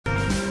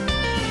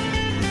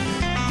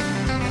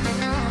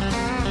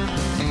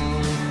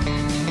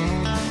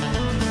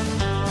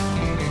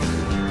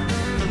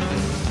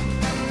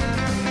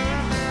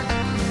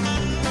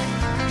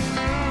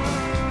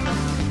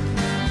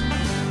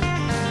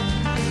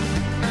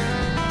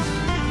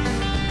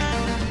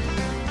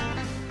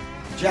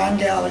John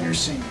Gallagher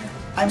Sr.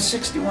 I'm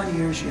 61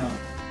 years young.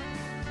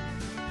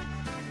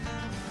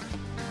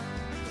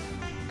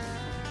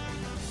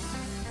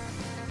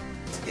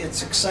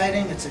 It's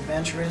exciting, it's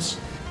adventurous,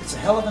 it's a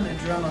hell of an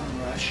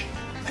adrenaline rush.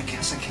 I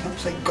guess I can't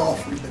play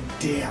golf with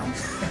a damn.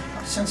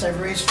 Since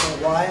I've raced for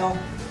a while,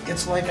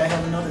 it's like I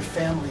have another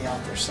family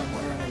out there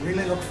somewhere, and I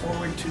really look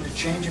forward to the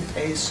change of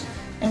pace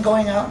and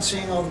going out and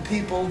seeing all the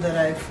people that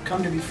I've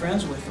come to be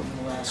friends with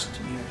over the last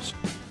 2 years.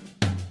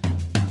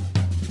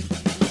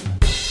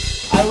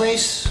 I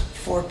race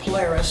for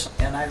Polaris,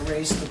 and I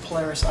race the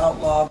Polaris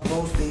Outlaw.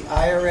 Both the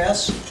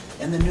IRS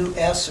and the new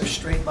S are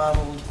straight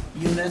bottled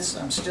units.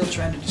 I'm still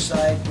trying to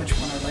decide which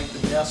one I like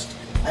the best.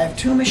 I have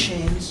 2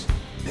 machines.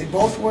 They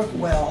both work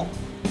well,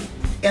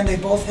 and they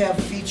both have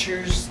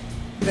features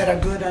that are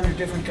good under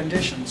different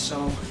conditions.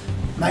 So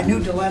my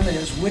new dilemma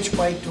is, which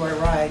bike do I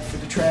ride for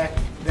the track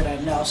that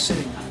I'm now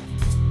sitting on?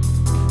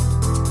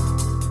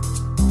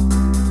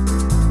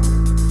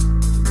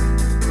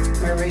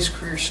 My race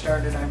career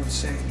started, I would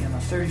say,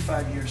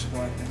 35 years ago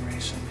I've been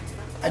racing.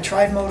 I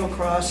tried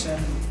motocross,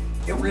 and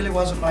it really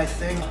wasn't my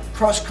thing.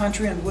 Cross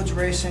country and woods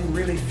racing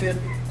really fit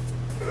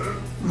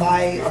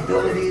my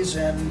abilities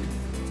and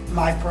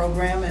my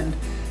program, and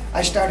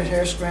I started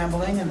hare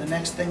scrambling, and the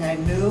next thing I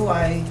knew,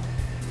 I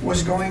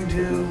was going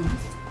to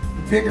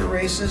bigger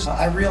races.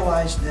 I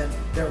realized that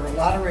there were a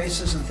lot of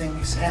races and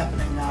things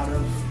happening out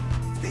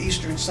of the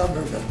eastern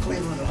suburb of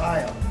Cleveland,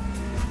 Ohio.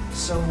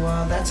 So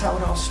that's how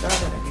it all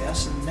started, I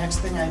guess. And the next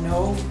thing I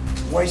know,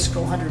 Weisco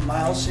 100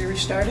 Mile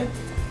Series started.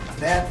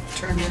 That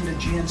turned into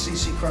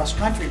GNCC cross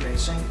country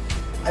racing.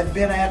 I've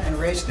been at and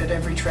raced at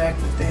every track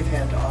that they've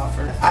had to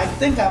offer. I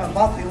think I'm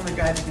about the only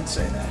guy that can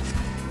say that.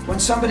 When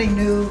somebody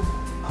new,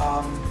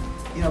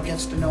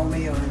 gets to know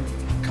me or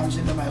comes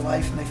into my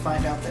life and they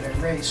find out that I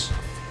race,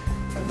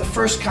 the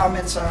first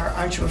comments are,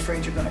 aren't you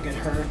afraid you're going to get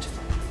hurt?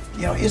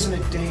 Isn't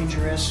it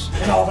dangerous?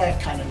 And all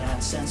that kind of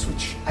nonsense,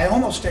 which I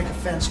almost take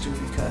offense to,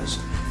 because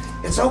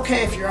it's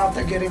okay if you're out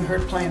there getting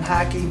hurt playing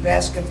hockey,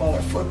 basketball,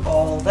 or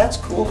football. That's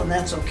cool and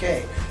that's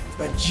okay.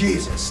 But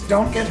Jesus,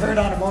 don't get hurt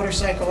on a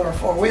motorcycle or a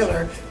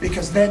four-wheeler,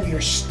 because then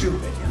you're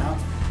stupid,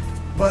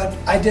 But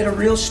I did a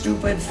real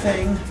stupid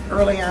thing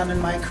early on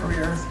in my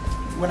career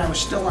when I was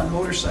still on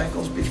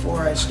motorcycles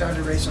before I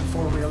started racing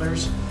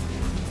four-wheelers.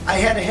 I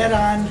had a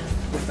head-on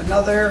with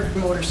another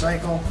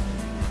motorcycle,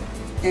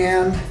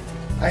 and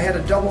I had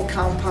a double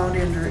compound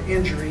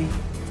injury,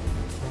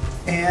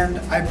 and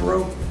I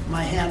broke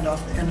my hand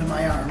off the end of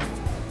my arm.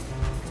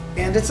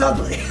 And it's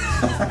ugly,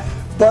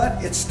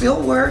 but it still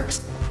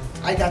works.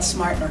 I got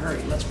smart in a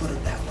hurry, let's put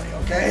it that way,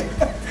 okay?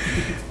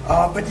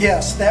 But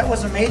yes, that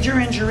was a major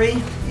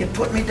injury. It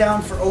put me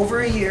down for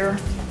over a year.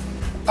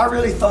 I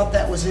really thought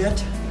that was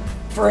it.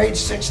 For age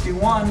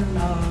 61,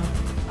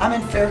 I'm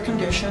in fair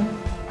condition.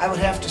 I would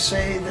have to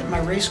say that my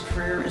race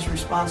career is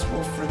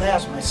responsible for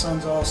that. My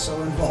son's also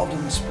involved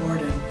in the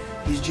sport, and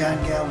he's John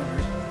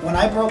Gallagher. When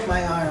I broke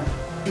my arm,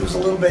 he was a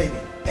little baby,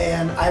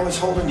 and I was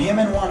holding him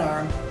in one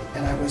arm,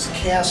 and I was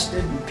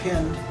casted and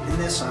pinned in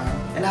this arm.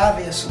 And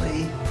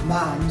obviously,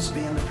 moms,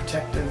 being the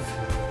protective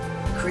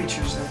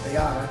creatures that they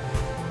are,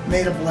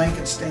 made a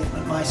blanket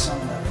statement, my son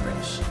never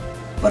raced.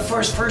 But for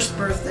his first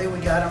birthday, we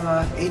got him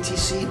a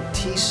ATC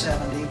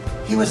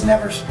T70. He was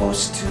never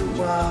supposed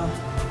to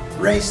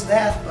race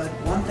that, but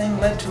one thing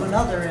led to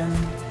another, and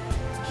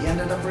he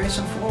ended up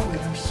racing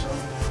four-wheelers. So,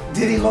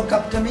 did he look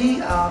up to me?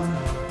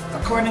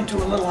 According to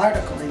a little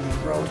article he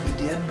wrote, he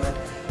did, but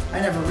I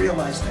never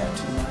realized that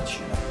too much.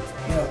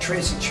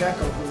 Tracy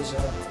Checo, who's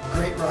a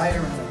great rider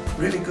and a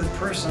really good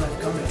person. I've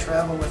come to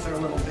travel with her a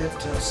little bit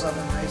to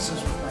southern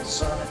races with my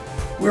son.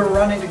 We were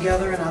running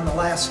together, and on the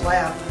last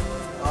lap,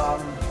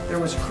 there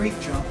was a creek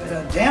jump.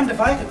 Damned if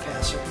I could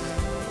pass her.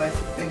 I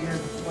figured,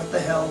 what the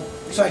hell.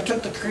 So I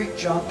took the creek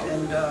jump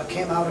and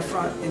came out in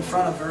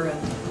front of her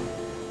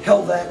and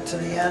held that to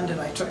the end, and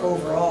I took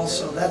overall,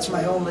 so that's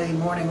my only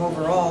morning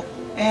overall.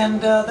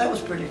 And that was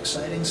pretty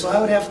exciting. So I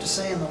would have to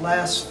say in the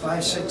last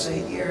 5, 6,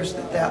 8 years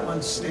that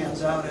one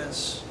stands out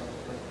as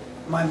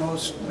my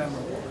most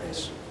memorable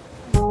race.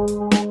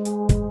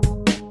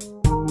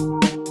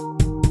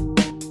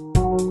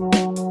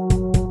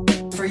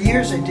 For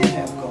years I did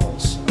have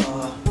goals.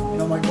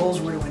 My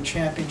goals were to win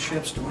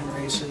championships, to win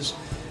races,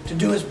 to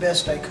do as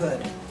best I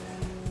could.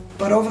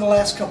 But over the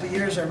last couple of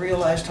years, I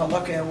realized how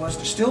lucky I was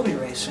to still be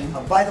racing.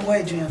 By the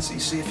way,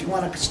 GNCC, if you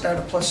want to start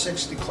a plus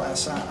 60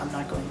 class, I'm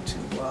not going to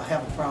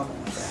have a problem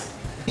with that.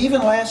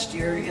 Even last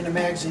year, in a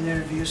magazine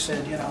interview,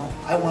 said,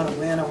 I want to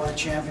win, I want a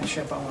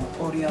championship, I want a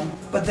podium.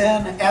 But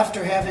then,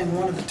 after having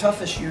one of the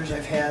toughest years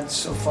I've had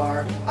so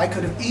far, I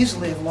could have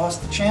easily have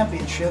lost the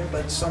championship,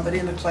 but somebody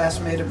in the class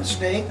made a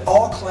mistake.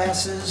 All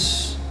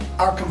classes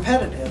are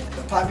competitive.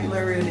 The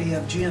popularity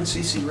of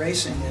GNCC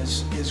racing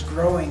is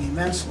growing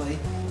immensely.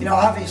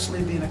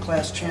 Obviously being a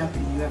class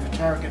champion, you have a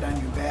target on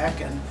your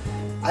back, and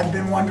I've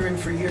been wondering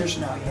for years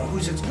now,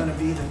 who's it's going to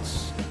be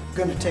that's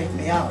going to take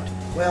me out.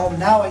 Well,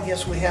 now I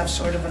guess we have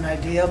sort of an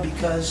idea,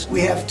 because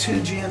we have 2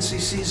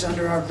 GNCCs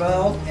under our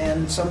belt,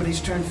 and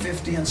somebody's turned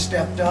 50 and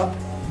stepped up.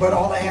 But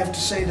all I have to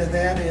say to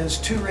that is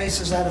 2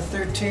 races out of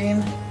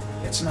 13.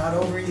 It's not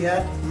over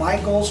yet.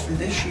 My goals for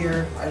this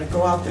year are to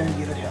go out there and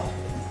give it hell.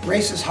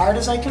 Race as hard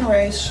as I can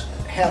race,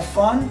 have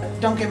fun.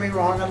 Don't get me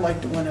wrong, I'd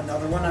like to win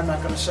another one. I'm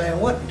not going to say I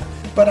wouldn't.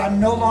 But I'm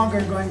no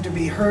longer going to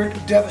be hurt,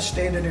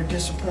 devastated, or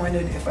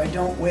disappointed if I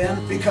don't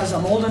win, because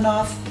I'm old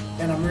enough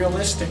and I'm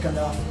realistic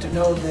enough to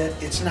know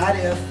that it's not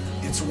if,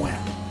 it's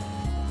when.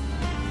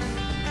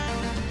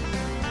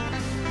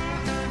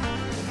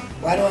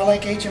 Why do I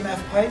like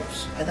HMF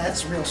pipes?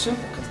 That's real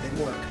simple, because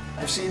they work.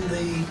 I've seen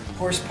the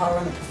horsepower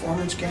and the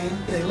performance gain.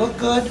 They look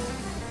good,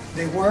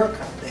 they work,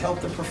 they help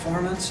the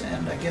performance,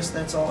 and I guess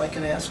that's all I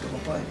can ask of a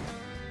pipe.